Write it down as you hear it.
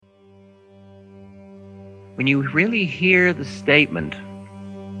When you really hear the statement,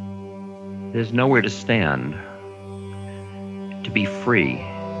 there's nowhere to stand, to be free,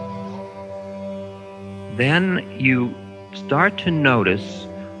 then you start to notice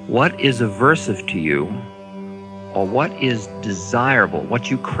what is aversive to you or what is desirable,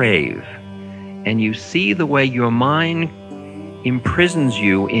 what you crave. And you see the way your mind imprisons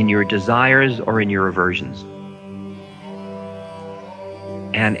you in your desires or in your aversions.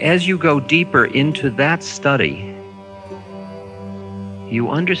 And as you go deeper into that study, you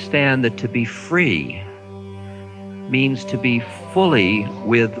understand that to be free means to be fully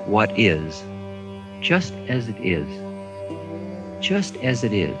with what is, just as it is, just as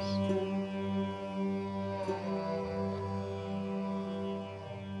it is.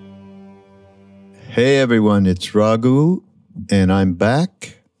 Hey everyone, it's Raghu, and I'm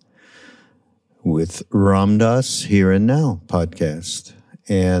back with Ram Dass Here and Now podcast.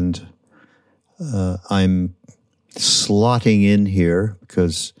 And I'm slotting in here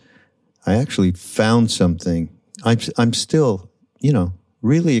because I actually found something. I'm still,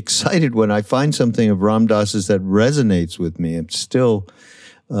 really excited when I find something of Ram Dass's that resonates with me. I'm still,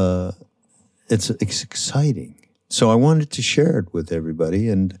 it's exciting. So I wanted to share it with everybody.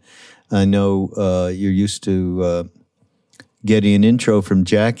 And I know you're used to getting an intro from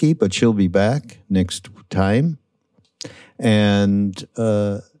Jackie, but she'll be back next time. And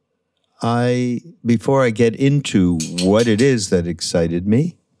before I get into what it is that excited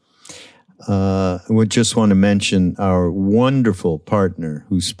me, I would just want to mention our wonderful partner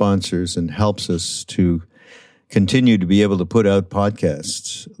who sponsors and helps us to continue to be able to put out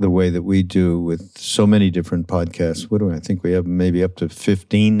podcasts the way that we do with so many different podcasts. I think we have maybe up to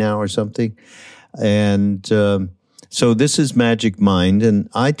 15 now or something. And so this is Magic Mind. And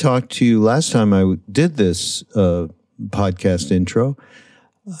I talked to you last time I did this podcast intro.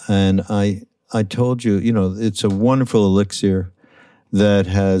 And I told you, it's a wonderful elixir that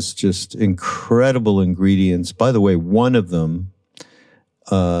has just incredible ingredients. By the way, one of them,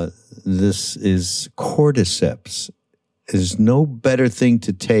 this is cordyceps. There's no better thing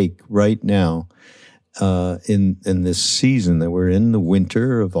to take right now in this season that we're in, the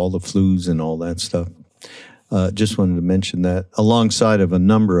winter of all the flus and all that stuff. Just wanted to mention that alongside of a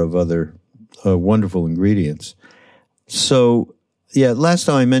number of other wonderful ingredients. So, yeah, last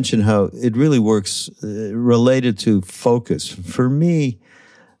time I mentioned how it really works related to focus. For me,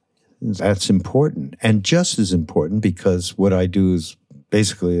 that's important, and just as important, because what I do is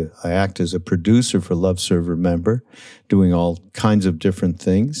basically I act as a producer for Love Serve Remember, doing all kinds of different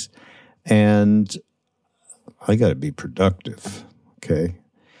things, and I got to be productive, okay?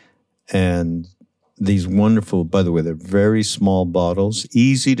 And these wonderful, by the way, they're very small bottles,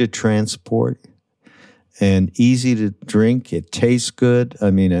 easy to transport, and easy to drink. It tastes good.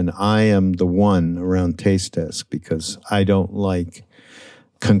 And I am the one around Taste Desk because I don't like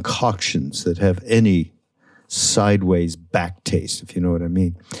concoctions that have any sideways back taste, if you know what I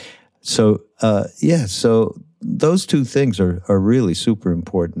mean. So, so those two things are really super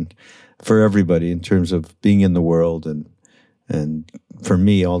important for everybody in terms of being in the world and for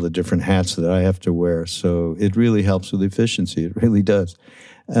me, all the different hats that I have to wear. So it really helps with efficiency. It really does.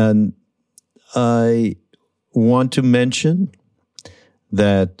 And I want to mention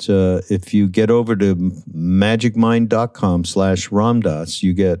that if you get over to magicmind.com/Ramdas,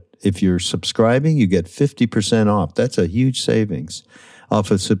 you get, if you're subscribing, you get 50% off. That's a huge savings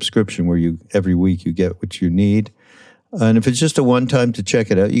off a subscription where every week you get what you need. And if it's just a one-time to check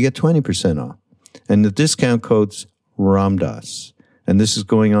it out, you get 20% off. And the discount code's Ramdas. And this is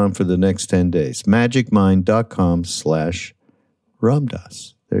going on for the next 10 days.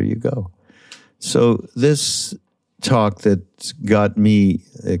 magicmind.com/Ramdas. There you go. So this talk that got me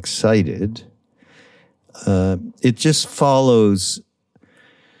excited, it just follows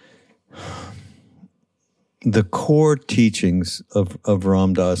the core teachings of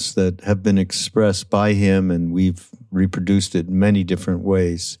Ram Dass that have been expressed by him, and we've reproduced it in many different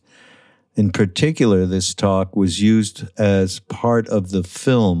ways. In particular, this talk was used as part of the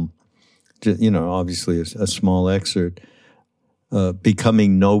film, obviously a small excerpt,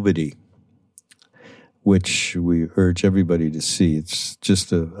 Becoming Nobody, which we urge everybody to see. It's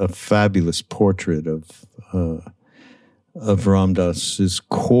just a fabulous portrait of Ram Dass's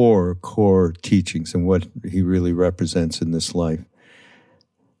core teachings and what he really represents in this life.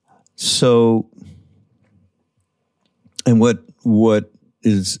 So, and what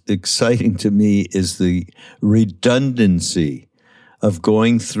is exciting to me is the redundancy of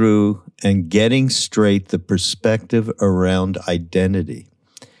going through and getting straight the perspective around identity.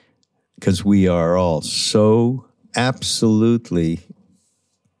 Because we are all so absolutely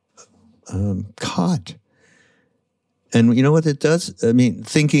caught And you know what it does? I mean,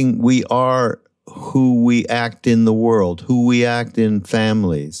 thinking we are who we act in the world, who we act in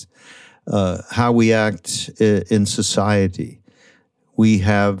families, how we act in society. We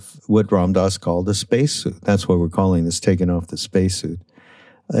have what Ram Dass called a spacesuit. That's what we're calling this, taking off the spacesuit.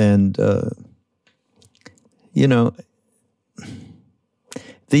 And, you know,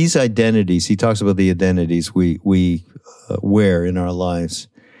 these identities, he talks about the identities we wear in our lives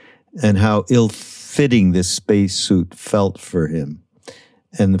and how ill-fitting this spacesuit felt for him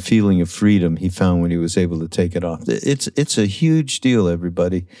and the feeling of freedom he found when he was able to take it off. It's a huge deal,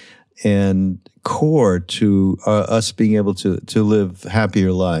 everybody, and core to us being able to live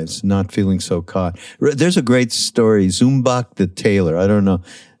happier lives, not feeling so caught. There's a great story, Zumbach the Tailor. I don't know,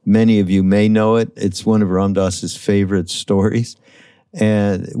 many of you may know it. It's one of Ram Dass's favorite stories,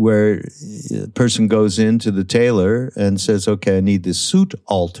 and where a person goes into the tailor and says, okay, I need this suit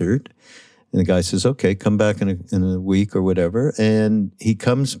altered. And the guy says, okay, come back in a week or whatever. And he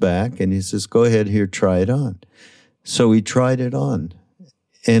comes back and he says, go ahead here, try it on. So he tried it on.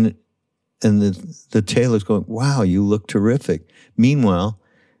 And the tailor's going, wow, you look terrific. Meanwhile,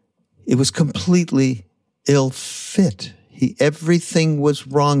 it was completely ill-fit. Everything was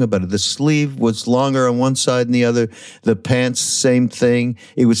wrong about it. The sleeve was longer on one side than the other. The pants, same thing.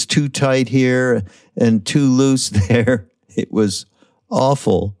 It was too tight here and too loose there. It was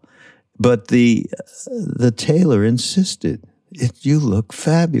awful. But the tailor insisted, you look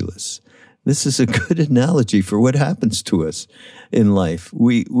fabulous. This is a good analogy for what happens to us in life.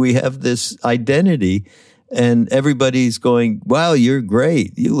 We have this identity, and everybody's going, wow, you're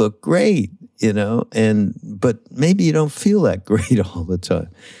great. You look great, you know, but maybe you don't feel that great all the time.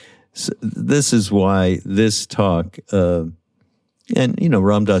 So this is why this talk, and, you know,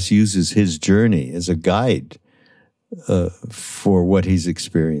 Ram Dass uses his journey as a guide for what he's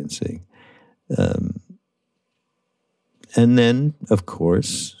experiencing. And then, of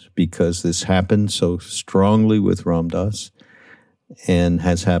course, because this happened so strongly with Ram Dass and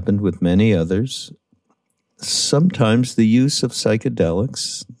has happened with many others, sometimes the use of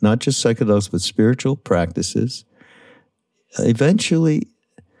psychedelics, not just psychedelics, but spiritual practices, eventually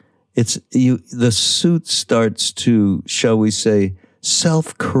the suit starts to, shall we say,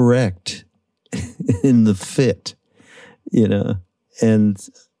 self-correct in the fit, you know, and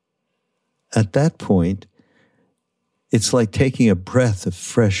at that point, it's like taking a breath of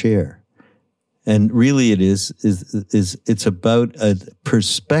fresh air. And really it is it's about a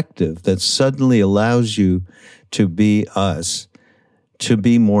perspective that suddenly allows you to be us, to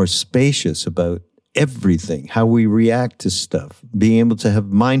be more spacious about everything, how we react to stuff, being able to have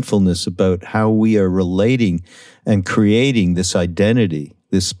mindfulness about how we are relating and creating this identity,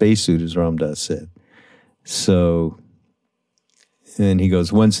 this spacesuit, as Ram Dass said. So, and he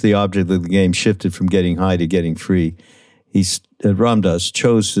goes, once the object of the game shifted from getting high to getting free, Ram Dass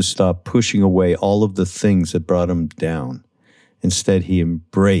chose to stop pushing away all of the things that brought him down. Instead, he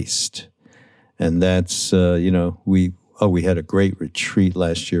embraced. And that's, you know, we had a great retreat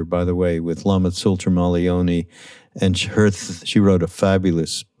last year, by the way, with Lama Tsultrim Alioni. And she wrote a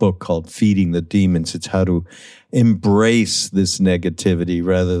fabulous book called Feeding the Demons. It's how to embrace this negativity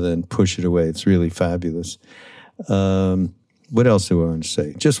rather than push it away. It's really fabulous. What else do I want to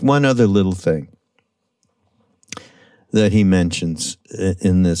say? Just one other little thing that he mentions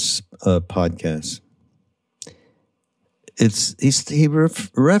in this podcast. He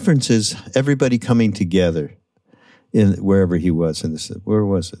references everybody coming together in wherever he was. Where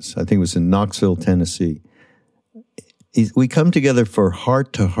was this? I think it was in Knoxville, Tennessee. We come together for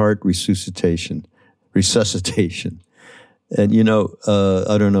heart-to-heart resuscitation. And, you know,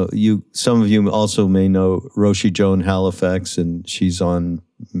 I don't know, some of you also may know Roshi Joan Halifax, and she's on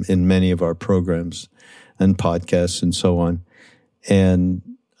in many of our programs and podcasts and so on. And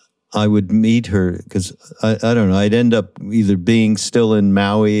I would meet her because, I don't know, I'd end up either being still in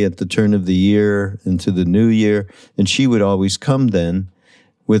Maui at the turn of the year into the new year, and she would always come then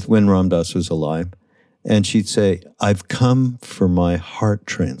when Ram Dass was alive, and she'd say, I've come for my heart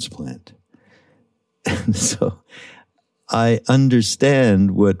transplant. And so I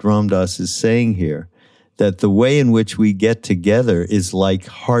understand what Ram Dass is saying here, that the way in which we get together is like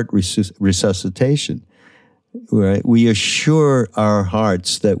heart resuscitation, right? We assure our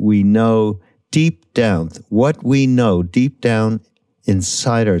hearts that we know deep down, what we know deep down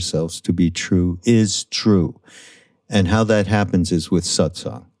inside ourselves to be true is true. And how that happens is with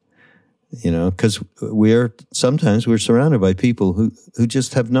satsang, you know, because sometimes we're surrounded by people who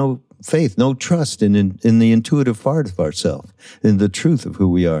just have no faith, no trust in the intuitive part of ourselves, in the truth of who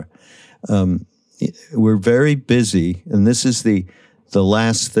we are. We're very busy, and this is the the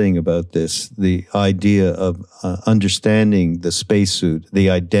last thing about this, the idea of understanding the spacesuit, the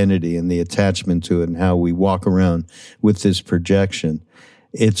identity and the attachment to it, and how we walk around with this projection.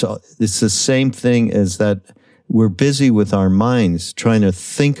 It's the same thing as that we're busy with our minds trying to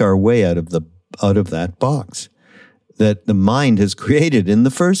think our way out of that box that the mind has created in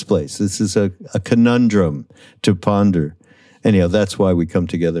the first place. This is a conundrum to ponder. Anyhow, that's why we come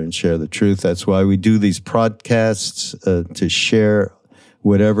together and share the truth. That's why we do these podcasts to share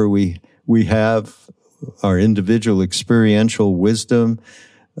whatever we have, our individual experiential wisdom.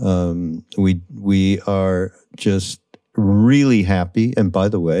 We are just really happy. And by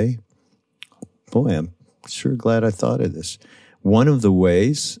the way, boy, I'm sure glad I thought of this. One of the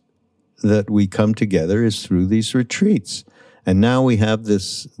ways that we come together is through these retreats. And now we have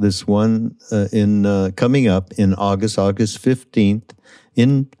this one coming up in August 15th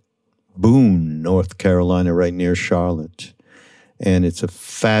in Boone, North Carolina, right near Charlotte. And it's a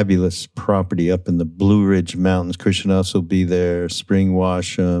fabulous property up in the Blue Ridge Mountains. Krishna will be there, Spring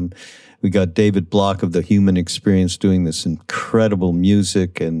Washam. We got David Block of The Human Experience doing this incredible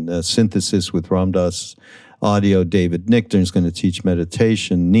music and synthesis with Ram Dass audio. David Nichtern is going to teach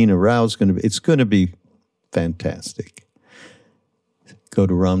meditation. Nina Rao's it's going to be fantastic. Go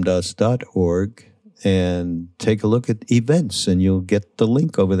to ramdas.org and take a look at events, and you'll get the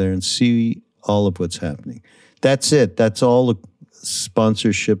link over there and see all of what's happening. That's it. That's all the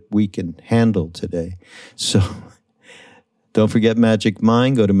sponsorship we can handle today. So don't forget Magic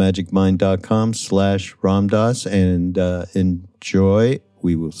Mind. Go to magicmind.com/Ram Dass and enjoy.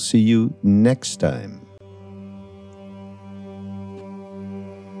 We will see you next time.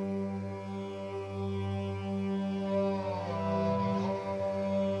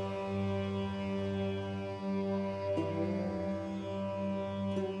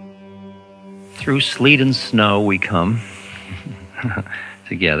 Through sleet and snow we come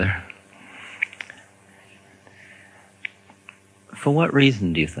together. For what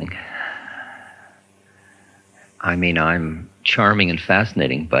reason, do you think? I mean, I'm charming and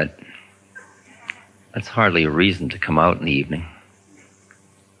fascinating, but that's hardly a reason to come out in the evening.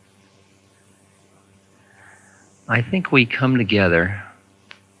 I think we come together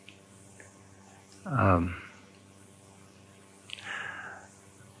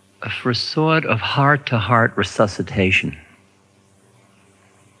for a sort of heart-to-heart resuscitation,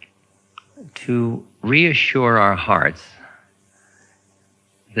 to reassure our hearts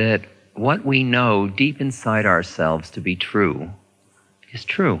that what we know deep inside ourselves to be true is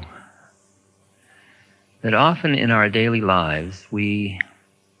true. That often in our daily lives we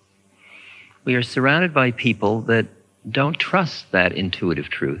are surrounded by people that don't trust that intuitive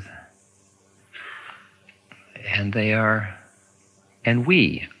truth. And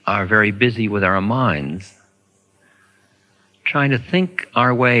we are very busy with our minds, trying to think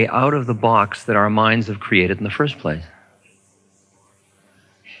our way out of the box that our minds have created in the first place.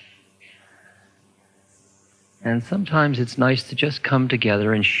 And sometimes it's nice to just come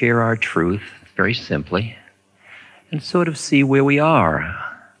together and share our truth very simply and sort of see where we are,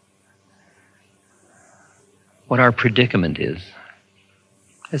 what our predicament is,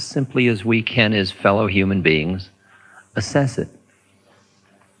 as simply as we can as fellow human beings assess it.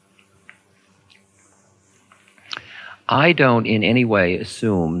 I don't in any way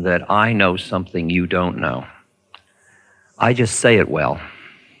assume that I know something you don't know. I just say it well.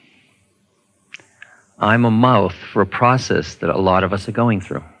 I'm a mouth for a process that a lot of us are going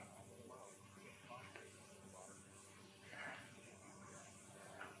through.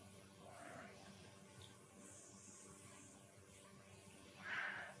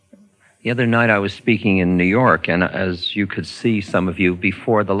 The other night I was speaking in New York, and as you could see, some of you,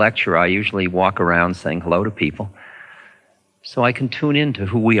 before the lecture, I usually walk around saying hello to people, so I can tune into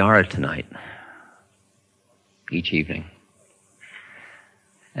who we are tonight, each evening.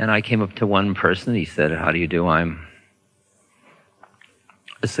 And I came up to one person, he said, "How do you do? I'm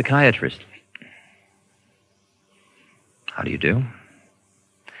a psychiatrist." "How do you do?"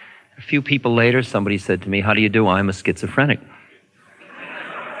 A few people later, somebody said to me, "How do you do? I'm a schizophrenic."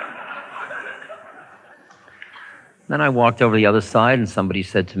 Then I walked over the other side and somebody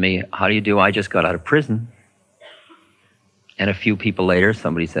said to me, "How do you do? I just got out of prison." And a few people later,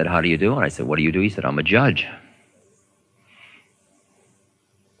 somebody said, "How do you do?" And I said, "What do you do?" He said, "I'm a judge."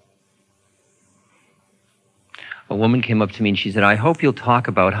 A woman came up to me and she said, "I hope you'll talk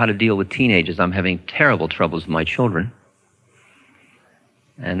about how to deal with teenagers. I'm having terrible troubles with my children."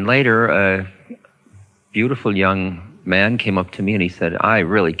 And later, a beautiful young man came up to me and he said, "I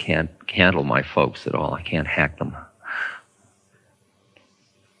really can't handle my folks at all. I can't hack them."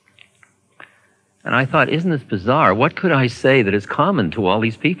 And I thought, isn't this bizarre? What could I say that is common to all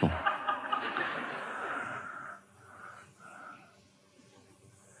these people?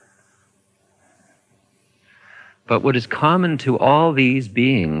 But what is common to all these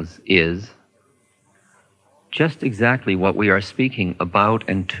beings is just exactly what we are speaking about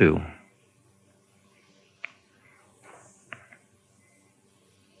and to.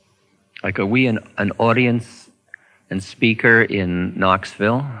 Like, are we an audience and speaker in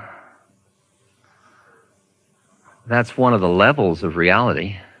Knoxville? That's one of the levels of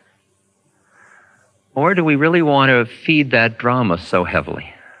reality. Or do we really want to feed that drama so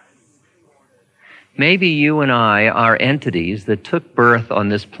heavily? Maybe you and I are entities that took birth on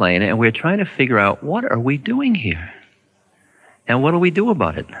this plane, and we're trying to figure out, what are we doing here? And what do we do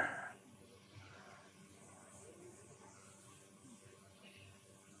about it?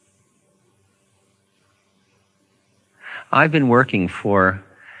 I've been working for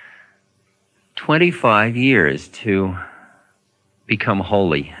 25 years to become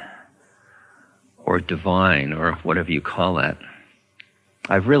holy or divine or whatever you call that.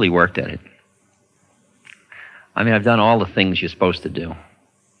 I've really worked at it. I mean, I've done all the things you're supposed to do.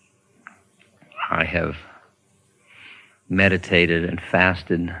 I have meditated and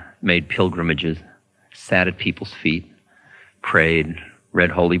fasted, made pilgrimages, sat at people's feet, prayed,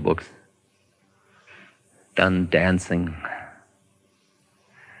 read holy books, done dancing.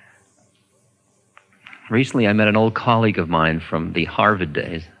 Recently, I met an old colleague of mine from the Harvard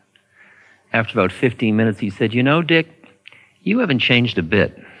days. After about 15 minutes, he said, "You know, Dick, you haven't changed a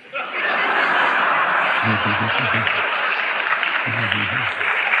bit."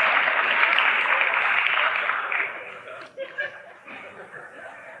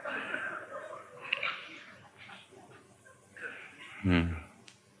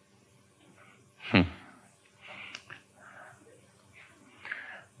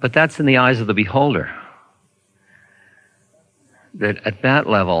 But that's in the eyes of the beholder. That at that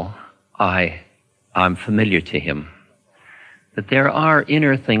level, I'm familiar to him. That there are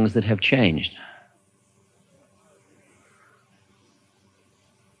inner things that have changed.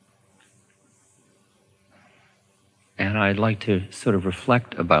 And I'd like to sort of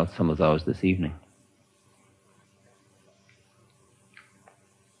reflect about some of those this evening.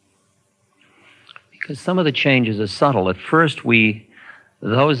 Because some of the changes are subtle. At first,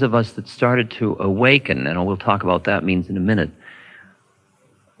 those of us that started to awaken, and we'll talk about what that means in a minute,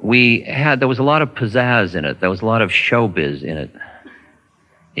 there was a lot of pizzazz in it. There was a lot of showbiz in it.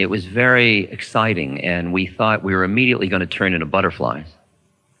 It was very exciting, and we thought we were immediately going to turn into butterflies.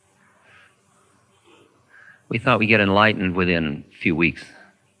 We thought we'd get enlightened within a few weeks.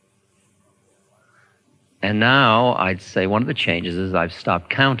 And now, I'd say one of the changes is I've stopped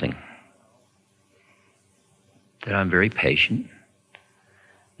counting. That I'm very patient.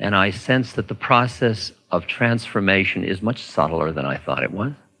 And I sense that the process of transformation is much subtler than I thought it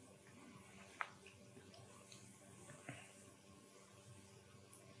was.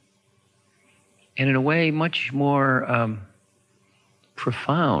 And in a way, much more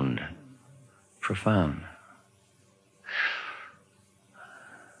profound.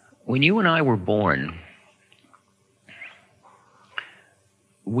 When you and I were born,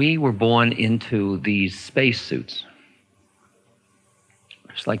 we were born into these spacesuits.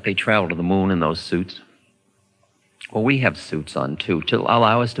 It's like they travel to the moon in those suits. Well, we have suits on too, to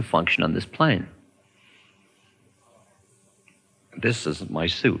allow us to function on this plane. This is my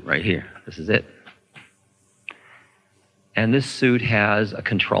suit right here. This is it. And this suit has a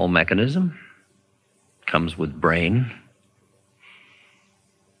control mechanism, comes with brain.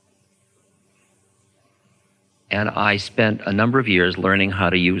 And I spent a number of years learning how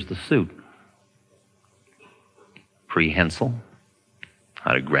to use the suit. Prehensile,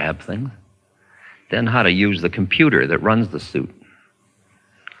 how to grab things. Then how to use the computer that runs the suit.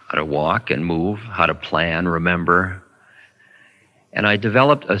 How to walk and move, how to plan, remember. And I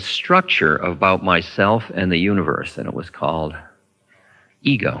developed a structure about myself and the universe, and it was called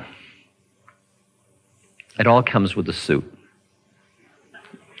ego. It all comes with the suit.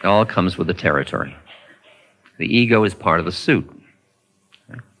 It all comes with the territory. The ego is part of the suit.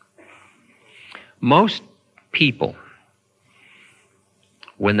 Most people,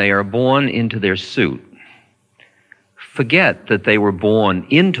 when they are born into their suit, forget that they were born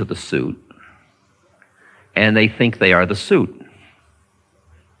into the suit, and they think they are the suit.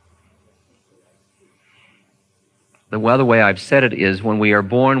 The other way I've said it is, when we are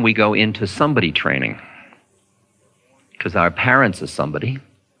born, we go into somebody training, because our parents are somebody,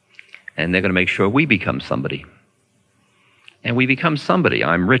 and they're going to make sure we become somebody. And we become somebody.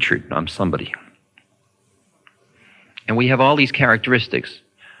 I'm Richard, I'm somebody. And we have all these characteristics.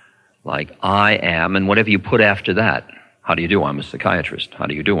 like I am, and whatever you put after that. How do you do? I'm a psychiatrist. How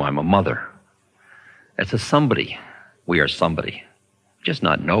do you do? I'm a mother. It's a somebody. We are somebody. Just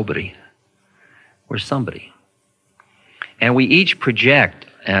not nobody. We're somebody. And we each project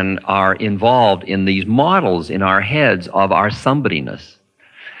and are involved in these models in our heads of our somebodyness.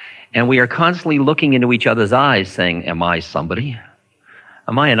 And we are constantly looking into each other's eyes saying, am I somebody?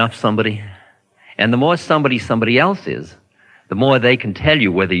 Am I enough somebody? And the more somebody else is, the more they can tell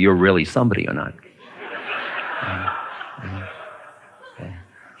you whether you're really somebody or not.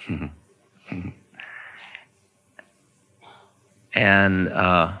 And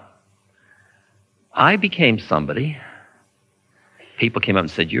I became somebody. People came up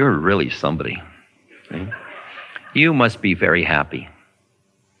and said, you're really somebody. You must be very happy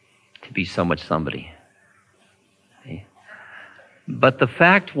to be so much somebody. But the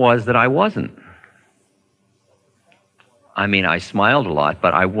fact was that I wasn't. I mean, I smiled a lot,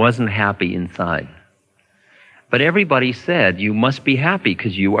 but I wasn't happy inside. But everybody said, you must be happy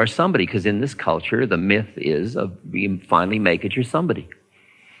because you are somebody, because in this culture, the myth is of you finally make it, you're somebody.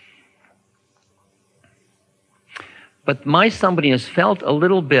 But my somebodyness felt a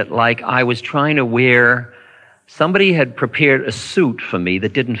little bit like I was trying to wear, somebody had prepared a suit for me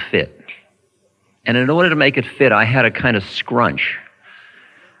that didn't fit. And in order to make it fit, I had a kind of scrunch.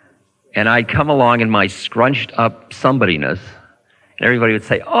 And I'd come along in my scrunched up somebodyness, and everybody would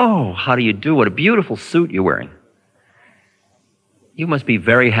say, oh, how do you do? What a beautiful suit you're wearing. You must be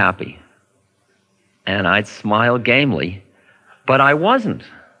very happy. And I'd smile gamely, but I wasn't.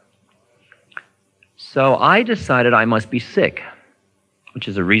 So I decided I must be sick, which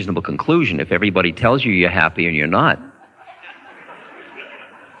is a reasonable conclusion if everybody tells you you're happy and you're not.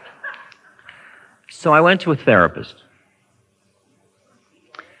 So I went to a therapist,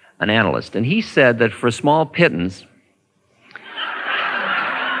 an analyst, and he said that for a small pittance,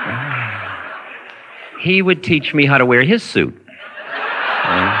 he would teach me how to wear his suit.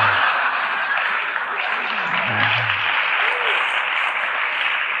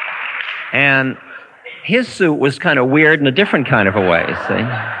 And his suit was kind of weird in a different kind of a way, see?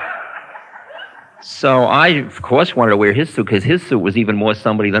 So I, of course, wanted to wear his suit because his suit was even more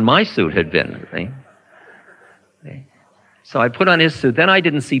somebody than my suit had been, see? So I put on his suit. Then I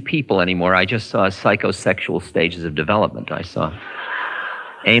didn't see people anymore. I just saw psychosexual stages of development. I saw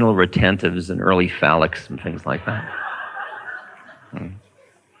anal retentives and early phallics and things like that.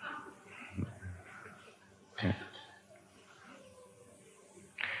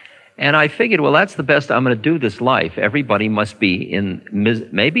 And I figured, well, that's the best I'm going to do this life. Everybody must be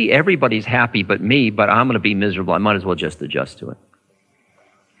maybe everybody's happy but me, but I'm going to be miserable. I might as well just adjust to it.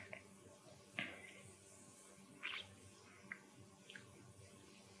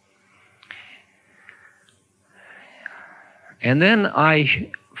 And then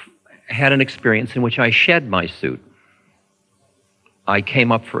I had an experience in which I shed my suit. I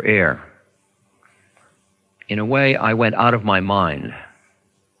came up for air. In a way, I went out of my mind.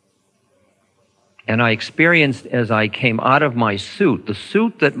 And I experienced as I came out of my suit, the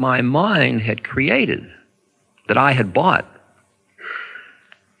suit that my mind had created, that I had bought.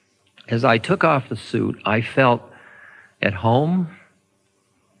 As I took off the suit, I felt at home.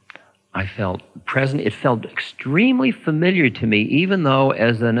 I felt present. It felt extremely familiar to me, even though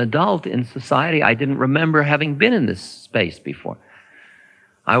as an adult in society, I didn't remember having been in this space before.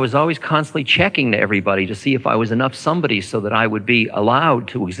 I was always constantly checking to everybody to see if I was enough somebody so that I would be allowed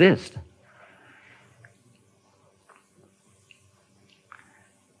to exist.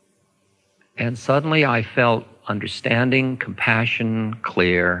 And suddenly I felt understanding, compassion,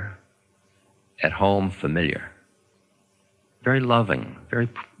 clear, at home, familiar. Very loving, very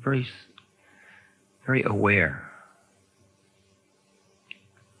aware.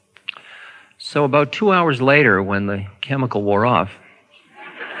 So about 2 hours later, when the chemical wore off,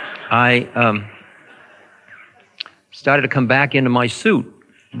 I started to come back into my suit.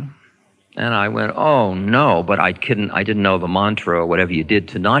 And I went, oh no, but I didn't know the mantra or whatever you did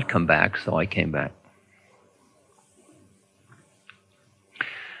to not come back, so I came back.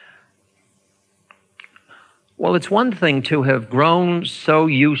 Well, it's one thing to have grown so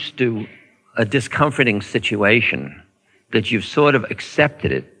used to a discomforting situation that you've sort of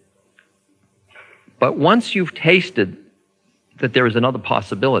accepted it. But once you've tasted that there is another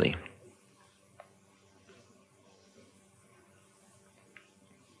possibility,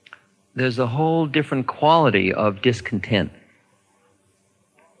 there's a whole different quality of discontent.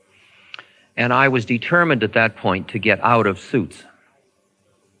 And I was determined at that point to get out of suits,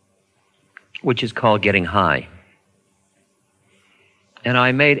 which is called getting high. And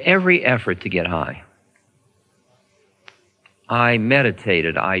I made every effort to get high. I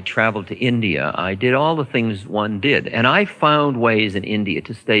meditated, I traveled to India, I did all the things one did. And I found ways in India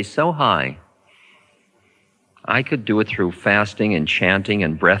to stay so high. I could do it through fasting and chanting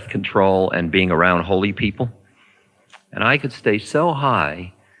and breath control and being around holy people. And I could stay so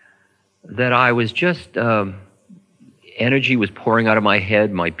high that I was just, energy was pouring out of my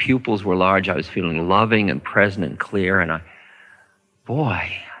head, my pupils were large, I was feeling loving and present and clear, and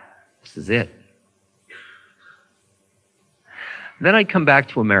boy, this is it. Then I'd come back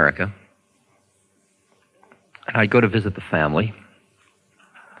to America, and I'd go to visit the family.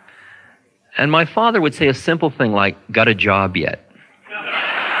 And my father would say a simple thing like, "Got a job yet?"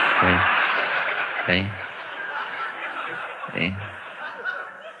 Okay.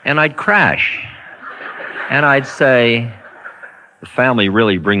 And I'd crash. And I'd say, "The family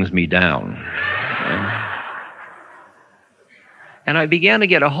really brings me down." And I began to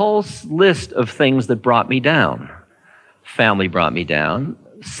get a whole list of things that brought me down. Family brought me down.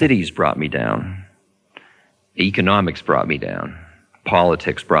 Cities brought me down. Economics brought me down.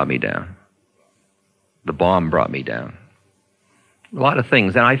 Politics brought me down. The bomb brought me down. A lot of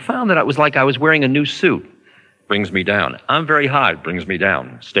things. And I found that it was like I was wearing a new suit. Brings me down. I'm very high. Brings me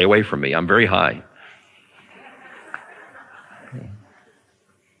down. Stay away from me. I'm very high.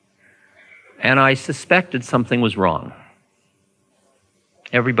 And I suspected something was wrong.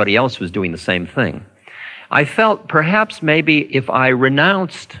 Everybody else was doing the same thing. I felt perhaps maybe if I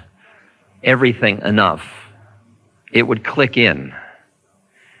renounced everything enough, it would click in.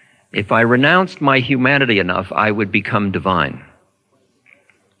 If I renounced my humanity enough, I would become divine.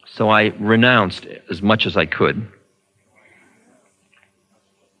 So I renounced as much as I could.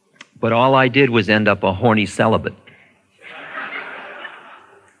 But all I did was end up a horny celibate.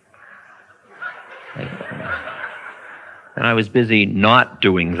 And I was busy not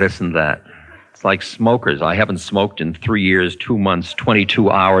doing this and that. It's like smokers. I haven't smoked in 3 years, 2 months,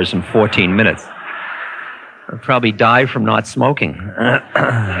 22 hours, and 14 minutes. I'll probably die from not smoking.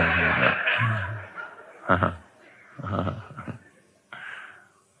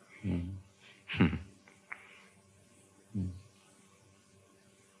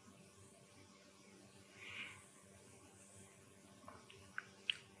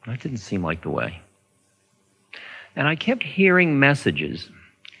 That didn't seem like the way. And I kept hearing messages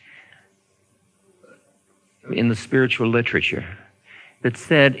in the spiritual literature that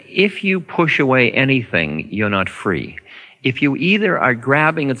said, if you push away anything, you're not free. If you either are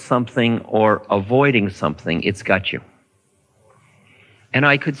grabbing at something or avoiding something, it's got you. And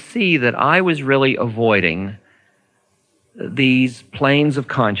I could see that I was really avoiding these planes of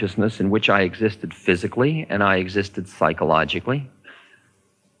consciousness in which I existed physically and I existed psychologically.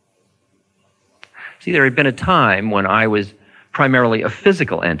 See, there had been a time when I was primarily a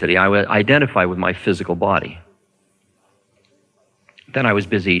physical entity. I would identify with my physical body. Then I was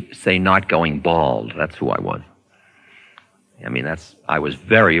busy, say, not going bald. That's who I was. I mean, I was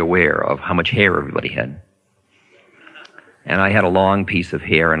very aware of how much hair everybody had. And I had a long piece of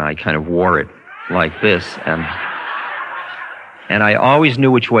hair, and I kind of wore it like this. And I always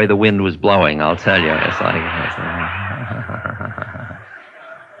knew which way the wind was blowing, I'll tell you. It's like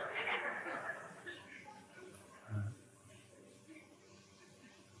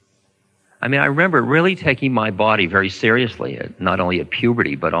I mean, I remember really taking my body very seriously, not only at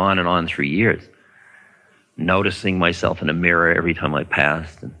puberty, but on and on through years. Noticing myself in a mirror every time I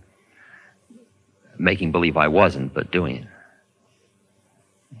passed, and making believe I wasn't, but doing it.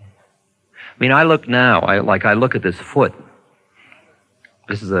 I mean, I look now, I look at this foot.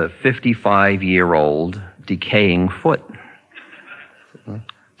 This is a 55-year-old decaying foot.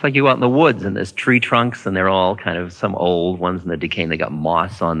 It's like you go out in the woods and there's tree trunks and they're all kind of some old ones and they're decaying, they got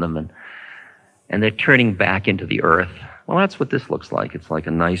moss on them and they're turning back into the earth. Well, that's what this looks like. It's like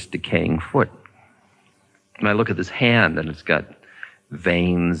a nice decaying foot. And I look at this hand and it's got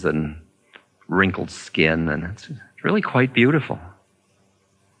veins and wrinkled skin and it's really quite beautiful.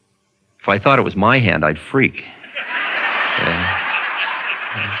 If I thought it was my hand, I'd freak. Yeah.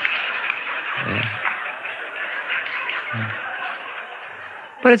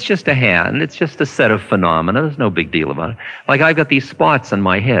 But it's just a hand. It's just a set of phenomena. There's no big deal about it. Like I've got these spots on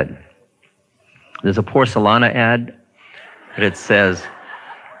my head. There's a Porcelana ad that it says,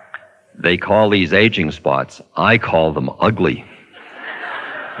 they call these aging spots. I call them ugly.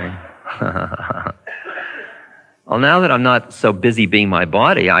 Okay. Well, now that I'm not so busy being my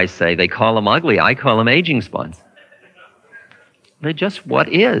body, I say they call them ugly. I call them aging spots. They're just what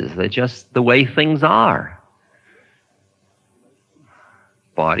is. They're just the way things are.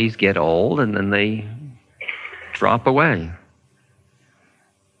 Bodies get old and then they drop away.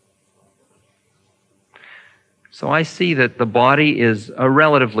 So I see that the body is a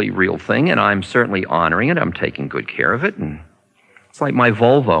relatively real thing, and I'm certainly honoring it. I'm taking good care of it, and it's like my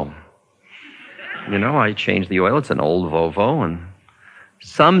Volvo. You know, I change the oil. It's an old Volvo, and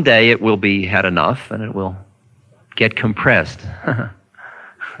someday it will be had enough, and it will get compressed.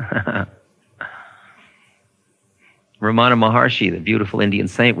 Ramana Maharshi, the beautiful Indian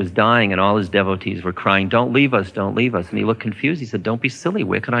saint, was dying, and all his devotees were crying, "Don't leave us, don't leave us." And he looked confused. He said, "Don't be silly.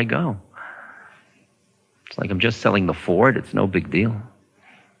 Where can I go? It's like I'm just selling the Ford. It's no big deal."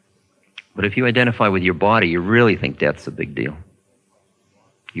 But if you identify with your body, you really think death's a big deal.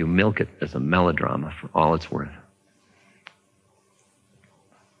 You milk it as a melodrama for all it's worth.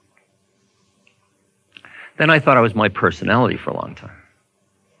 Then I thought I was my personality for a long time.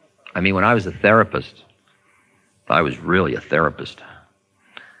 I mean, when I was a therapist, I was really a therapist.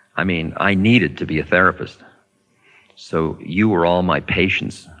 I mean, I needed to be a therapist. So you were all my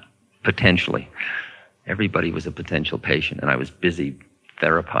patients, potentially. Everybody was a potential patient, and I was busy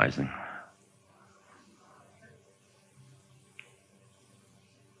therapizing.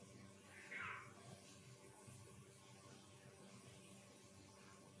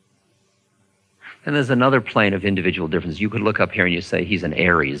 And there's another plane of individual difference. You could look up here and you say, he's an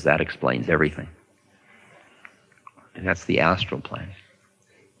Aries. That explains everything. And that's the astral plane.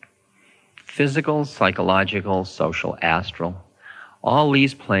 Physical, psychological, social, astral. All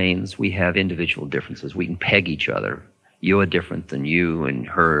these planes, we have individual differences. We can peg each other. You're different than you and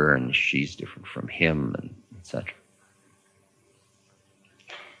her, and she's different from him, and etc.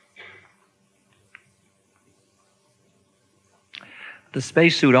 The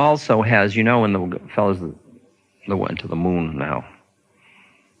spacesuit also has, you know, when the fellows that went to the moon now,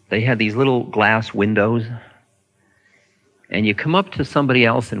 they had these little glass windows, and you come up to somebody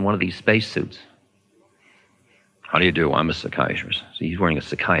else in one of these spacesuits. "How do you do? I'm a psychiatrist." So he's wearing a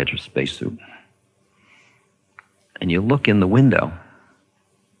psychiatrist spacesuit. And you look in the window,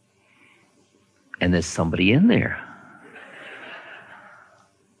 and there's somebody in there.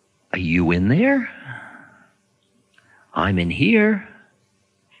 Are you in there? I'm in here.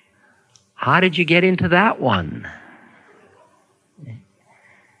 How did you get into that one?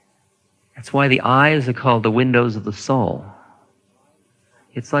 That's why the eyes are called the windows of the soul.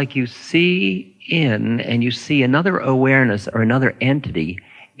 It's like you see in and you see another awareness or another entity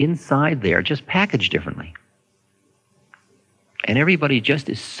inside there, just packaged differently. And everybody just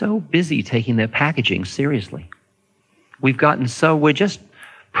is so busy taking their packaging seriously. We're just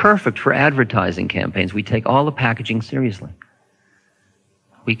perfect for advertising campaigns. We take all the packaging seriously.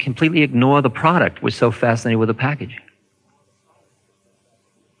 We completely ignore the product. We're so fascinated with the package.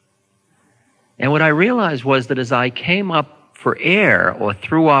 And what I realized was that as I came up for air or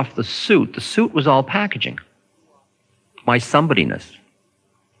threw off the suit was all packaging. My somebodyness,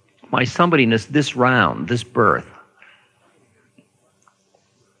 this round, this birth.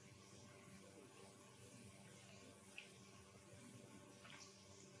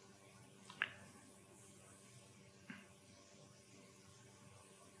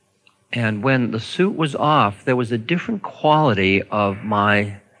 And when the suit was off, there was a different quality of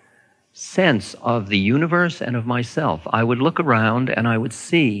my sense of the universe and of myself. I would look around and I would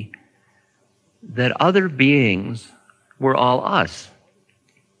see that other beings were all us,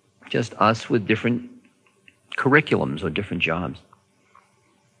 just us with different curriculums or different jobs.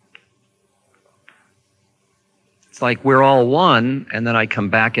 It's like we're all one, and then I come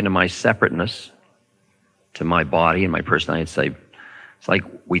back into my separateness, to my body and my personality, and say, it's like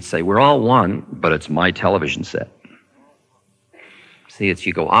we'd say, we're all one, but it's my television set. See, it's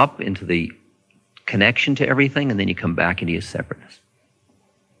you go up into the connection to everything, and then you come back into your separateness.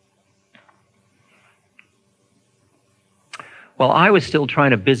 Well, I was still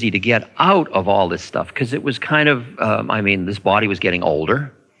busy to get out of all this stuff, because it was kind of, this body was getting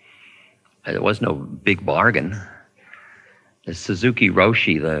older. There was no big bargain. As Suzuki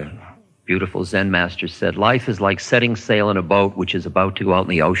Roshi, the beautiful Zen master, said, life is like setting sail in a boat which is about to go out in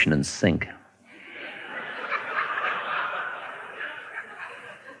the ocean and sink.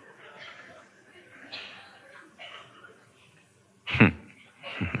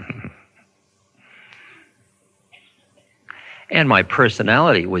 And my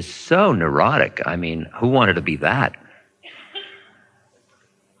personality was so neurotic. I mean, who wanted to be that?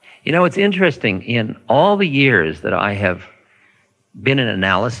 You know, it's interesting. In all the years that I have been in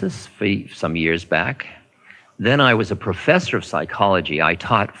analysis for some years back, then I was a professor of psychology. I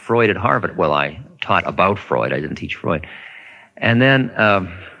taught Freud at Harvard. Well, I taught about Freud. I didn't teach Freud. And then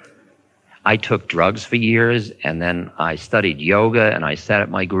I took drugs for years, and then I studied yoga, and I sat at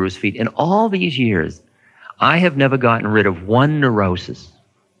my guru's feet. In all these years, I have never gotten rid of one neurosis.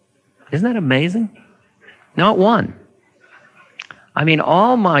 Isn't that amazing? Not one. I mean,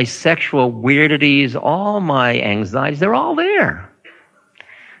 all my sexual weirdities, all my anxieties, they're all there.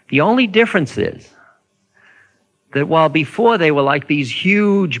 The only difference is that while before they were like these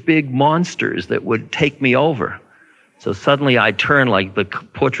huge, big monsters that would take me over, so suddenly I'd turn like the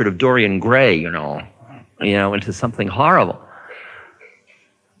portrait of Dorian Gray, into something horrible.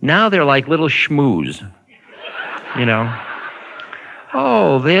 Now they're like little schmoos,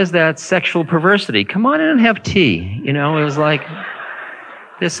 Oh, there's that sexual perversity. Come on in and have tea. It was like,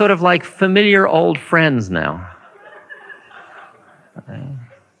 they're sort of like familiar old friends now.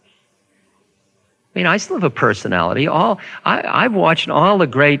 I still have a personality. I've watched all the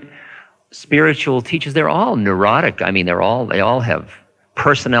great spiritual teachers. They're all neurotic. They all have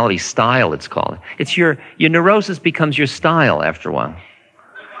personality style, it's called. It's your neurosis becomes your style after a while.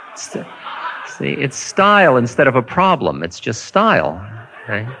 It's style instead of a problem. It's just style.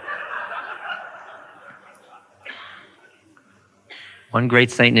 Okay? One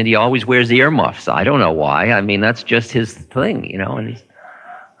great saint in India always wears earmuffs. I don't know why. That's just his thing, and he's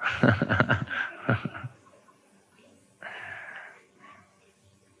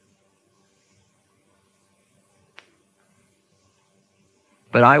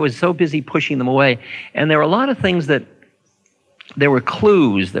But I was so busy pushing them away. And there were a lot of things there were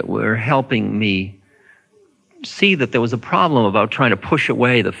clues that were helping me see that there was a problem about trying to push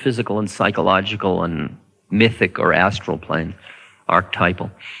away the physical and psychological and mythic or astral plane, archetypal.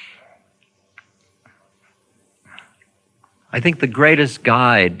 I think the greatest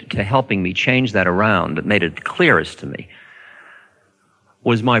guide to helping me change that around, that made it clearest to me,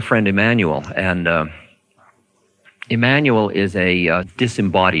 was my friend Emmanuel. And Emmanuel is a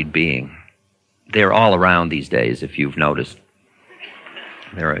disembodied being. They're all around these days, if you've noticed.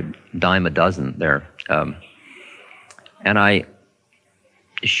 There are a dime a dozen there. And I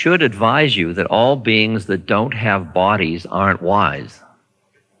should advise you that all beings that don't have bodies aren't wise.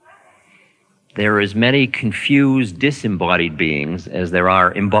 There are as many confused, disembodied beings as there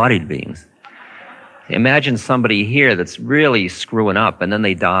are embodied beings. Imagine somebody here that's really screwing up, and then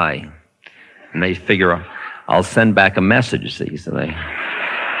they die. And they figure, I'll send back a message, see, so they...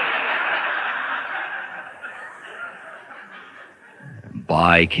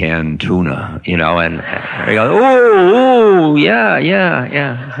 buy canned tuna, and they go, oh, yeah.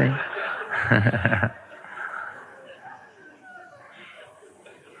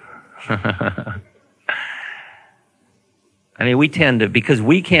 We tend to, because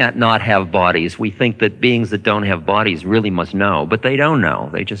we can't not have bodies, we think that beings that don't have bodies really must know, but they don't know.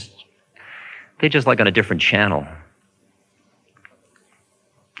 They're just like on a different channel.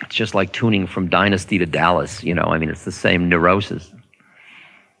 It's just like tuning from Dynasty to Dallas, it's the same neurosis.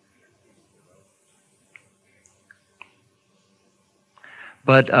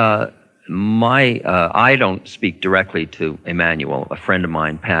 But I don't speak directly to Emmanuel. A friend of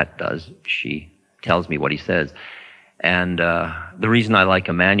mine, Pat, does. She tells me what he says. And the reason I like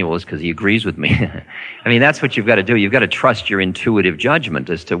Emmanuel is because he agrees with me. That's what you've got to do. You've got to trust your intuitive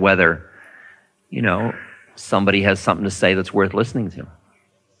judgment as to whether, somebody has something to say that's worth listening to.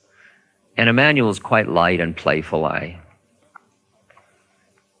 And Emmanuel is quite light and playful. I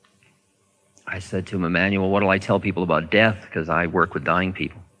said to him, Emmanuel, what do I tell people about death? Because I work with dying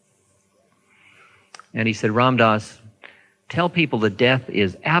people. And he said, Ram Dass, tell people that death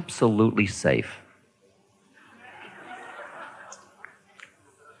is absolutely safe.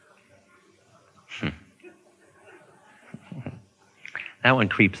 That one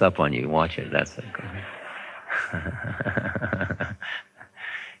creeps up on you. Watch it. That's it.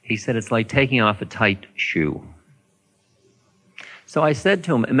 He said, it's like taking off a tight shoe. So I said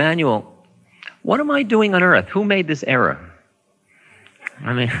to him, Emmanuel, what am I doing on earth? Who made this error?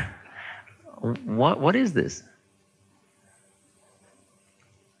 What is this?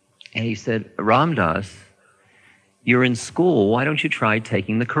 And he said, Ram Dass, you're in school. Why don't you try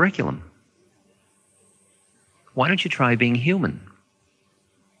taking the curriculum? Why don't you try being human?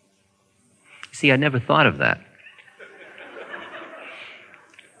 See, I never thought of that.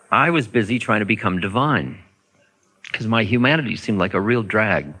 I was busy trying to become divine because my humanity seemed like a real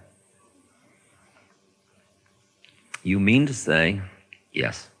drag. You mean to say,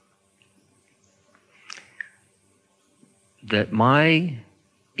 yes, that my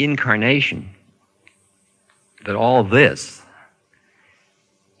incarnation, that all this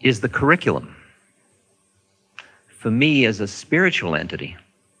is the curriculum for me as a spiritual entity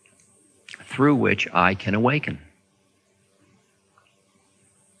through which I can awaken.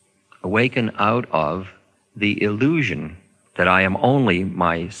 Awaken out of the illusion that I am only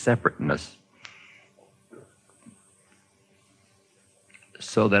my separateness,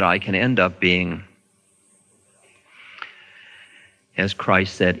 so that I can end up being as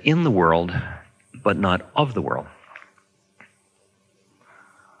Christ said, in the world, but not of the world.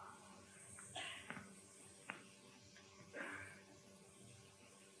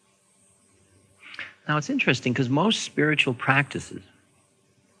 Now, it's interesting because most spiritual practices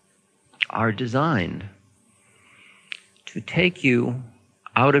are designed to take you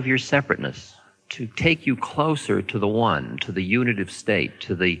out of your separateness, to take you closer to the one, to the unitive state,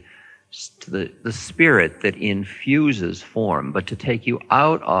 to the spirit that infuses form, but to take you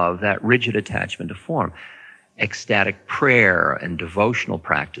out of that rigid attachment to form. Ecstatic prayer and devotional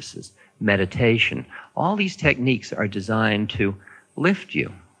practices, meditation, all these techniques are designed to lift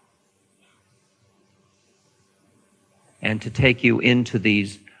you and to take you into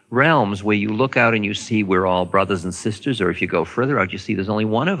these realms where you look out and you see we're all brothers and sisters, or if you go further out, you see there's only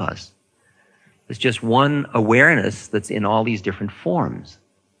one of us. There's just one awareness that's in all these different forms.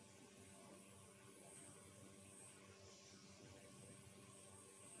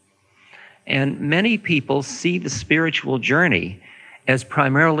 And many people see the spiritual journey as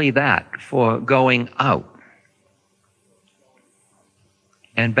primarily that, for going out.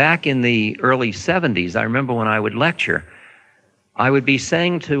 And back in the early 70s, I remember when I would lecture, I would be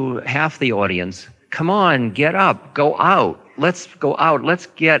saying to half the audience, come on, get up, go out, let's go out, let's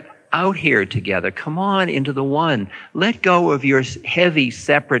get out here together, come on into the one, let go of your heavy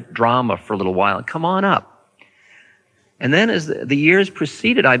separate drama for a little while, come on up. And then as the years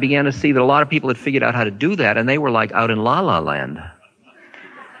proceeded, I began to see that a lot of people had figured out how to do that, and they were like out in La La Land.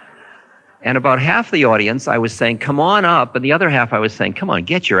 And about half the audience, I was saying, come on up. And the other half, I was saying, come on,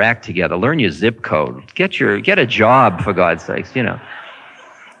 get your act together. Learn your zip code. Get a job, for God's sakes,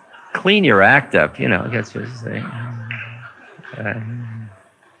 Clean your act up, That's what I'm saying.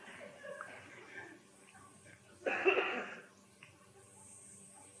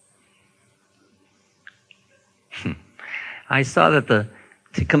 I saw that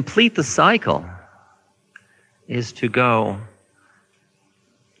to complete the cycle is to go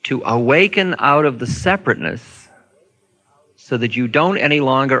to awaken out of the separateness so that you don't any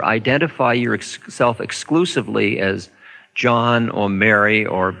longer identify yourself exclusively as John or Mary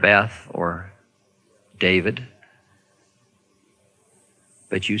or Beth or David,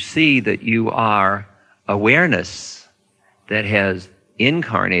 but you see that you are awareness that has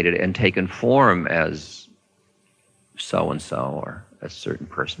incarnated and taken form as so-and-so or a certain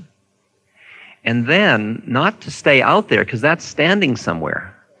person. And then, not to stay out there, because that's standing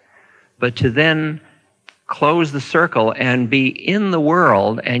somewhere, but to then close the circle and be in the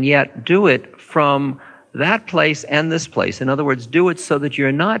world and yet do it from that place and this place. In other words, do it so that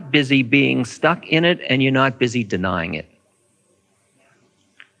you're not busy being stuck in it and you're not busy denying it.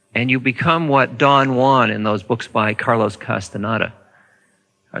 And you become what Don Juan in those books by Carlos Castaneda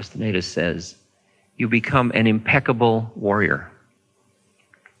says, you become an impeccable warrior.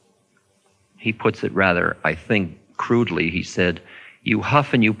 He puts it rather, I think, crudely. He said, you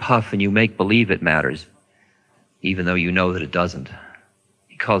huff and you puff and you make believe it matters, even though you know that it doesn't.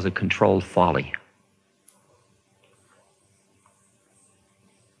 He calls it controlled folly.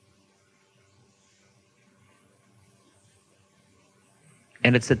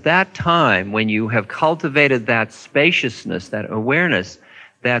 And it's at that time when you have cultivated that spaciousness, that awareness,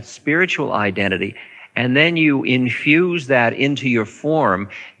 that spiritual identity, and then you infuse that into your form,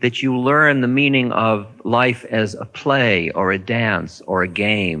 that you learn the meaning of life as a play or a dance or a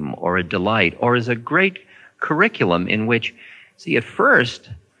game or a delight or as a great curriculum in which, see, at first,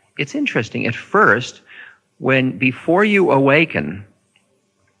 it's interesting, at first, before you awaken,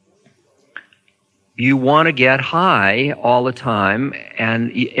 you want to get high all the time,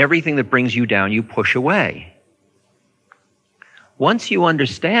 and everything that brings you down, you push away. Once you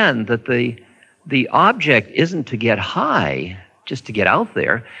understand that the object isn't to get high, just to get out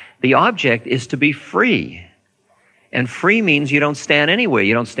there. The object is to be free. And free means you don't stand anywhere.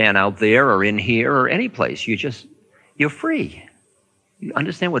 You don't stand out there or in here or any place. You're free. You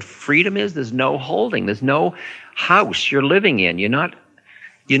understand what freedom is? There's no holding. There's no house you're living in. You're not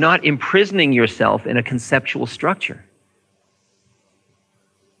imprisoning yourself in a conceptual structure.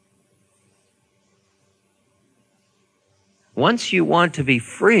 Once you want to be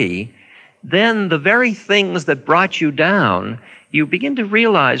free, then the very things that brought you down, you begin to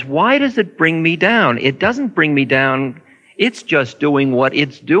realize, why does it bring me down? It doesn't bring me down. It's just doing what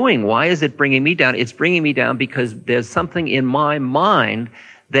it's doing. Why is it bringing me down? It's bringing me down because there's something in my mind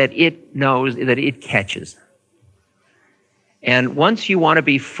that it knows, that it catches. And once you want to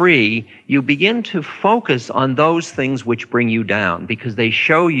be free, you begin to focus on those things which bring you down because they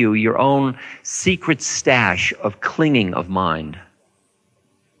show you your own secret stash of clinging of mind.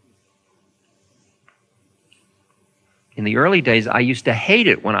 In the early days, I used to hate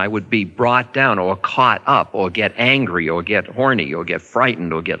it when I would be brought down or caught up or get angry or get horny or get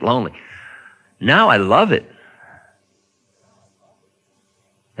frightened or get lonely. Now I love it.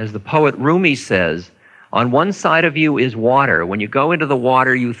 As the poet Rumi says, on one side of you is water. When you go into the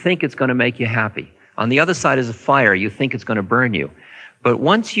water, you think it's going to make you happy. On the other side is a fire. You think it's going to burn you. But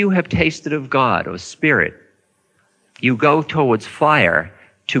once you have tasted of God or Spirit, you go towards fire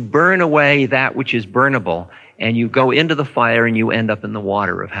to burn away that which is burnable, and you go into the fire and you end up in the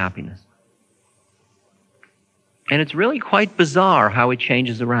water of happiness. And it's really quite bizarre how it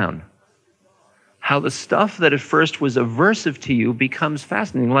changes around. How the stuff that at first was aversive to you becomes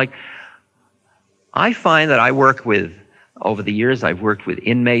fascinating. Like, I find that I work with, over the years, I've worked with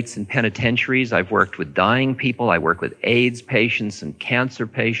inmates in penitentiaries, I've worked with dying people, I work with AIDS patients and cancer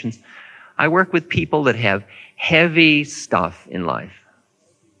patients. I work with people that have heavy stuff in life.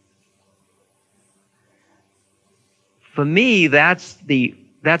 For me, that's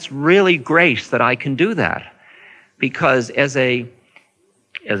really grace that I can do that. Because as a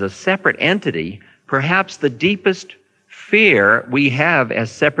separate entity, perhaps the deepest fear we have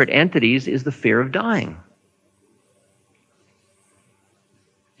as separate entities is the fear of dying.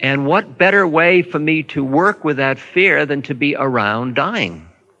 And what better way for me to work with that fear than to be around dying?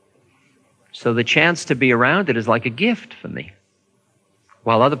 So the chance to be around it is like a gift for me.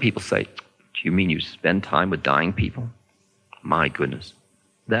 While other people say, do you mean you spend time with dying people? My goodness,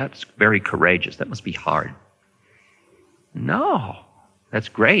 that's very courageous. That must be hard. No, that's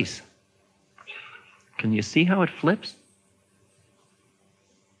grace. Can you see how it flips?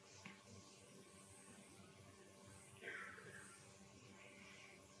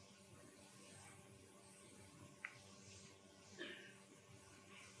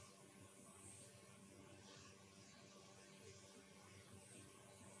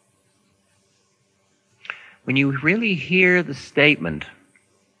 When you really hear the statement,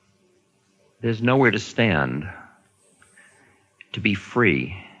 there's nowhere to stand, to be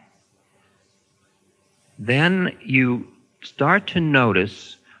free, then you start to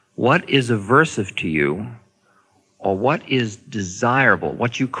notice what is aversive to you or what is desirable,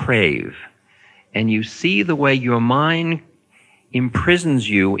 what you crave. And you see the way your mind imprisons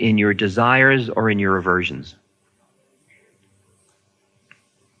you in your desires or in your aversions.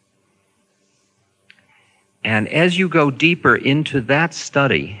 And as you go deeper into that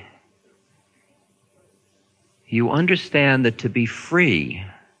study, you understand that to be free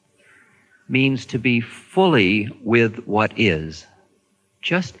means to be fully with what is,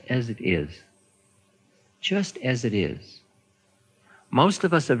 just as it is. Just as it is. Most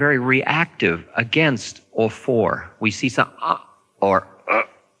of us are very reactive against or for. We see some or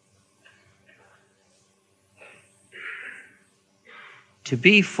To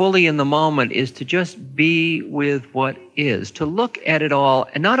be fully in the moment is to just be with what is, to look at it all,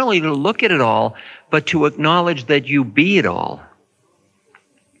 and not only to look at it all, but to acknowledge that you be it all.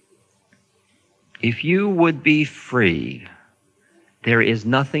 If you would be free, there is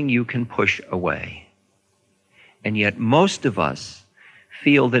nothing you can push away. And yet most of us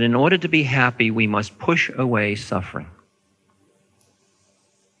feel that in order to be happy, we must push away suffering.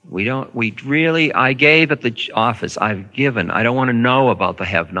 I gave at the office, I've given. I don't want to know about the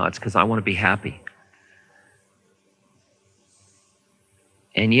have-nots because I want to be happy.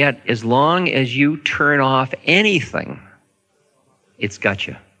 And yet, as long as you turn off anything, it's got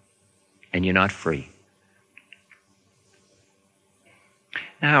you, and you're not free.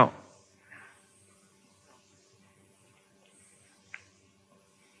 Now,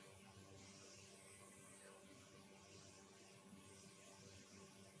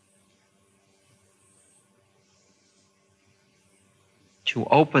 to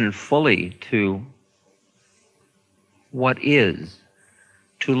open fully to what is,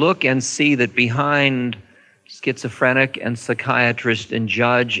 to look and see that behind schizophrenic and psychiatrist and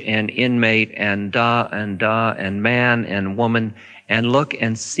judge and inmate and man and woman, and look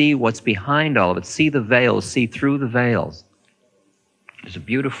and see what's behind all of it, see the veils, see through the veils. There's a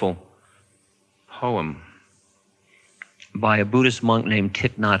beautiful poem by a Buddhist monk named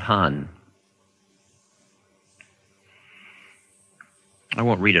Thich Nhat Hanh. I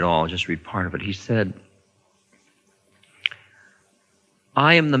won't read it all, I'll just read part of it. He said,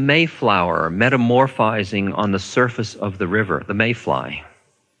 I am the mayflower metamorphizing on the surface of the river, the mayfly.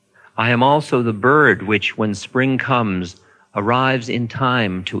 I am also the bird which, when spring comes, arrives in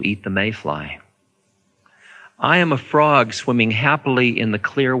time to eat the mayfly. I am a frog swimming happily in the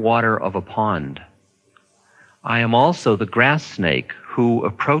clear water of a pond. I am also the grass snake who,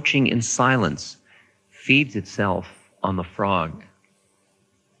 approaching in silence, feeds itself on the frog.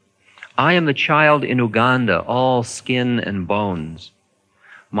 I am the child in Uganda, all skin and bones,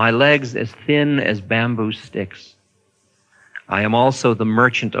 my legs as thin as bamboo sticks. I am also the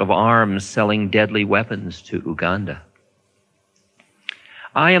merchant of arms selling deadly weapons to Uganda.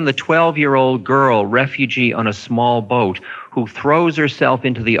 I am the 12-year-old girl, refugee on a small boat, who throws herself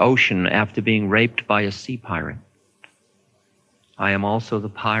into the ocean after being raped by a sea pirate. I am also the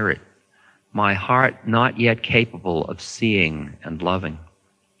pirate, my heart not yet capable of seeing and loving.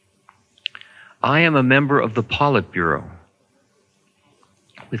 I am a member of the Politburo,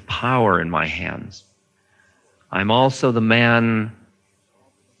 with power in my hands. I'm also the man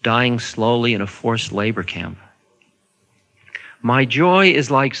dying slowly in a forced labor camp. My joy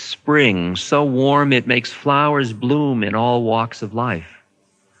is like spring, so warm it makes flowers bloom in all walks of life.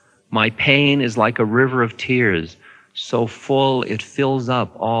 My pain is like a river of tears, so full it fills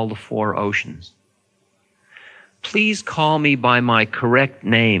up all the 4 oceans. Please call me by my correct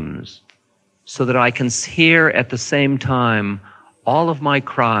names so that I can hear at the same time all of my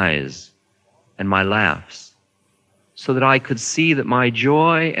cries and my laughs, so that I could see that my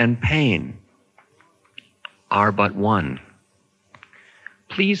joy and pain are but one.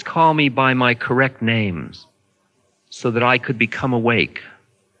 Please call me by my correct names so that I could become awake,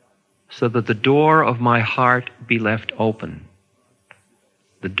 so that the door of my heart be left open,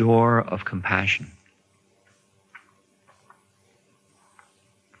 the door of compassion.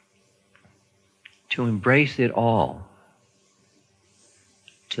 To embrace it all,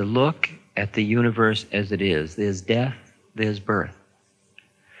 to look at the universe as it is. There's death, there's birth.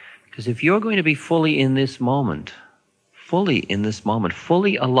 Because if you're going to be fully in this moment, fully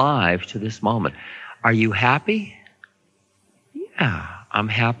alive to this moment, are you happy? Yeah, I'm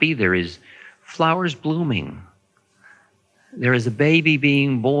happy. There is flowers blooming. There is a baby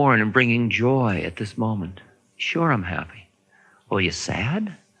being born and bringing joy at this moment. Sure, I'm happy. Well, are you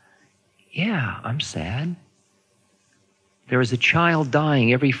sad? Yeah, I'm sad. There is a child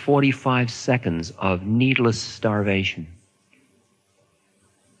dying every 45 seconds of needless starvation.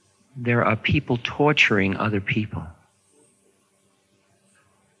 There are people torturing other people.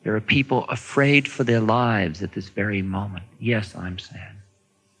 There are people afraid for their lives at this very moment. Yes, I'm sad.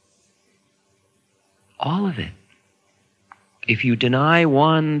 All of it. If you deny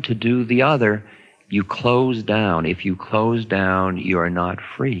one to do the other, you close down. If you close down, you are not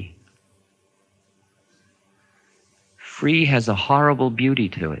free. Free has a horrible beauty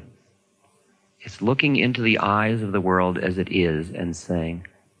to it. It's looking into the eyes of the world as it is and saying,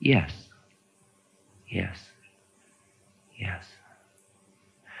 yes, yes, yes.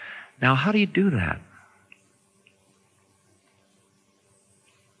 Now, how do you do that?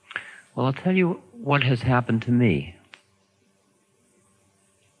 Well, I'll tell you what has happened to me.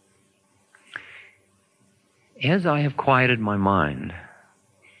 As I have quieted my mind,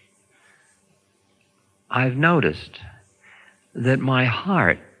 I've noticed that my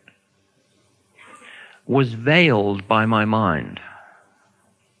heart was veiled by my mind.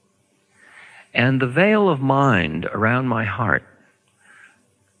 And the veil of mind around my heart,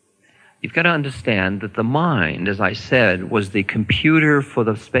 you've got to understand that the mind, as I said, was the computer for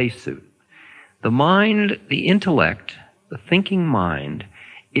the spacesuit. The mind, the intellect, the thinking mind,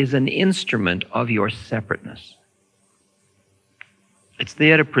 is an instrument of your separateness. It's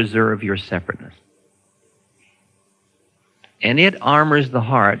there to preserve your separateness. And it armors the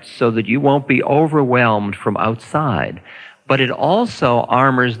heart so that you won't be overwhelmed from outside. But it also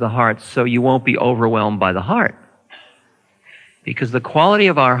armors the heart so you won't be overwhelmed by the heart. Because the quality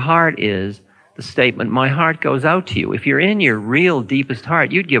of our heart is the statement, my heart goes out to you. If you're in your real deepest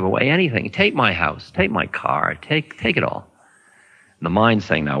heart, you'd give away anything. Take my house, take my car, take it all. And the mind's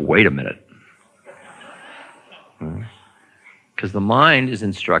saying, now wait a minute. Because the mind is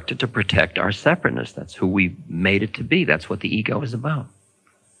instructed to protect our separateness. That's who we made it to be. That's what the ego is about.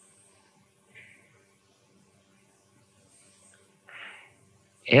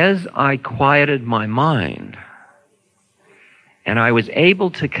 As I quieted my mind, and I was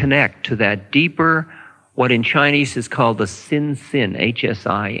able to connect to that deeper, what in Chinese is called the sin,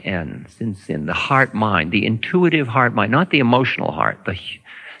 H-S-I-N, sin, the heart mind, the intuitive heart mind, not the emotional heart,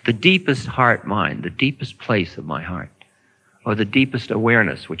 the deepest heart mind, the deepest place of my heart, or the deepest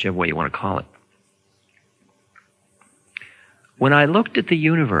awareness, whichever way you want to call it. When I looked at the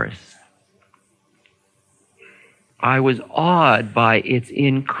universe, I was awed by its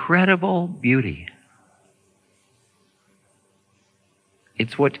incredible beauty.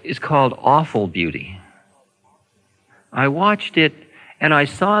 It's what is called awful beauty. I watched it and I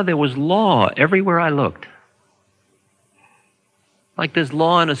saw there was law everywhere I looked. Like there's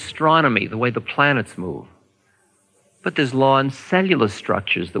law in astronomy, the way the planets move. But there's law in cellular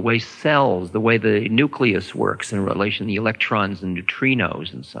structures, the way cells, the way the nucleus works in relation to the electrons and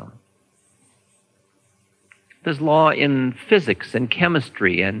neutrinos and so on. There's law in physics and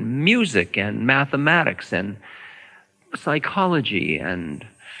chemistry and music and mathematics and psychology and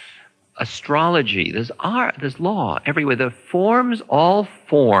astrology. There's art, there's law everywhere. The forms, all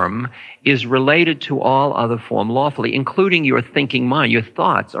form is related to all other form lawfully, including your thinking mind. Your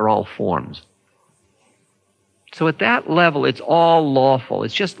thoughts are all forms. So at that level, it's all lawful.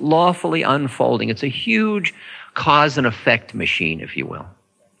 It's just lawfully unfolding. It's a huge cause and effect machine, if you will.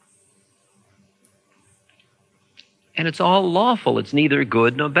 And it's all lawful. It's neither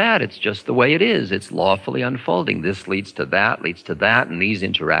good nor bad. It's just the way it is. It's lawfully unfolding. This leads to that, and these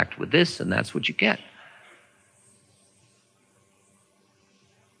interact with this, and that's what you get.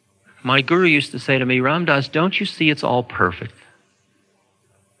 My guru used to say to me, Ram Dass, don't you see it's all perfect?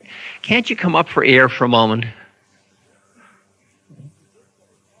 Can't you come up for air for a moment?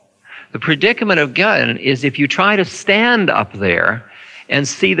 The predicament of God is if you try to stand up there and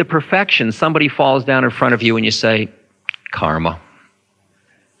see the perfection, somebody falls down in front of you and you say, karma.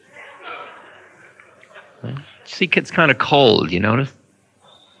 See, it's kind of cold, you notice?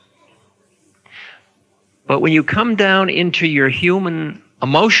 But when you come down into your human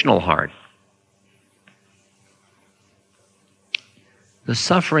emotional heart, the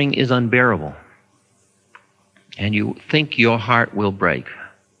suffering is unbearable. And you think your heart will break.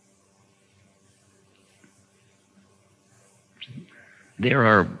 There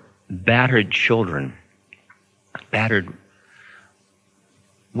are battered children, battered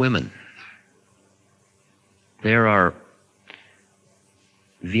women. There are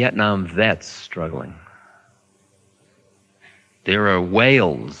Vietnam vets struggling. There are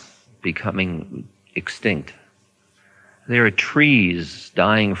whales becoming extinct. There are trees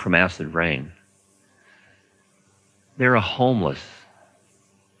dying from acid rain. There are homeless.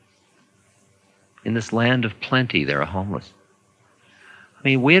 In this land of plenty, there are homeless. I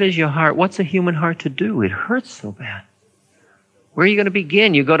mean, where does your heart, what's a human heart to do? It hurts so bad. Where are you going to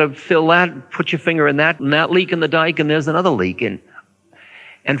begin? You got to fill that, put your finger in that leak in the dike, and there's another leak.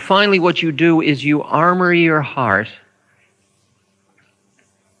 And finally, what you do is you armor your heart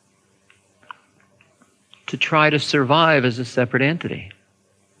to try to survive as a separate entity.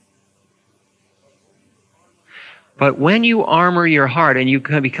 But when you armor your heart, and you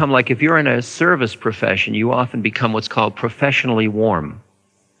can become like, if you're in a service profession, you often become what's called professionally warm.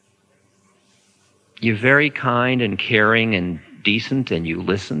 You're very kind and caring and decent, and you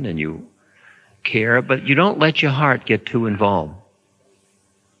listen and you care, but you don't let your heart get too involved,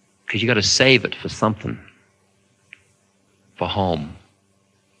 because you got to save it for something, for home.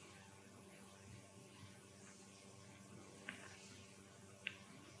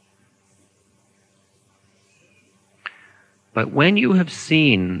 But when you have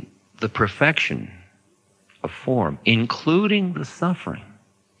seen the perfection of form, including the suffering,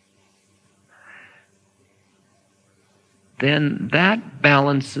 then that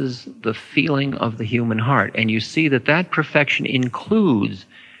balances the feeling of the human heart. And you see that that perfection includes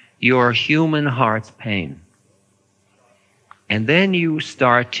your human heart's pain. And then you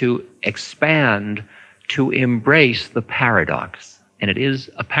start to expand to embrace the paradox. And it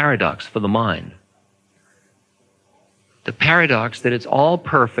is a paradox for the mind. The paradox that it's all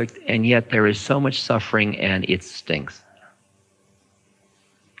perfect, and yet there is so much suffering, and it stinks.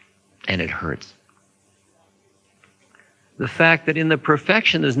 And it hurts. The fact that in the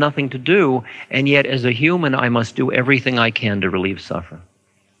perfection there's nothing to do, and yet as a human I must do everything I can to relieve suffering.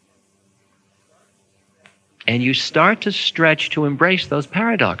 And you start to stretch to embrace those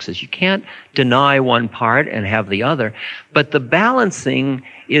paradoxes. You can't deny one part and have the other, but the balancing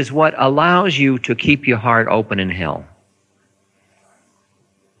is what allows you to keep your heart open in hell.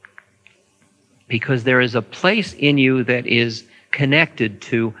 Because there is a place in you that is connected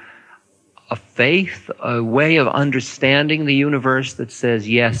to a faith, a way of understanding the universe that says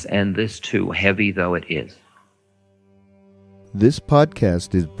yes, and this too, heavy though it is. This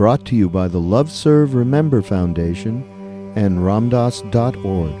podcast is brought to you by the Love Serve Remember Foundation and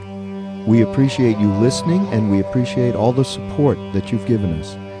ramdas.org. We appreciate you listening, and we appreciate all the support that you've given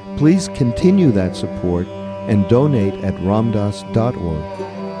us. Please continue that support and donate at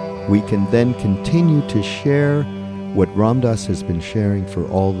ramdas.org. We can then continue to share what Ram Dass has been sharing for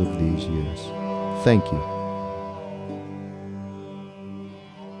all of these years. Thank you.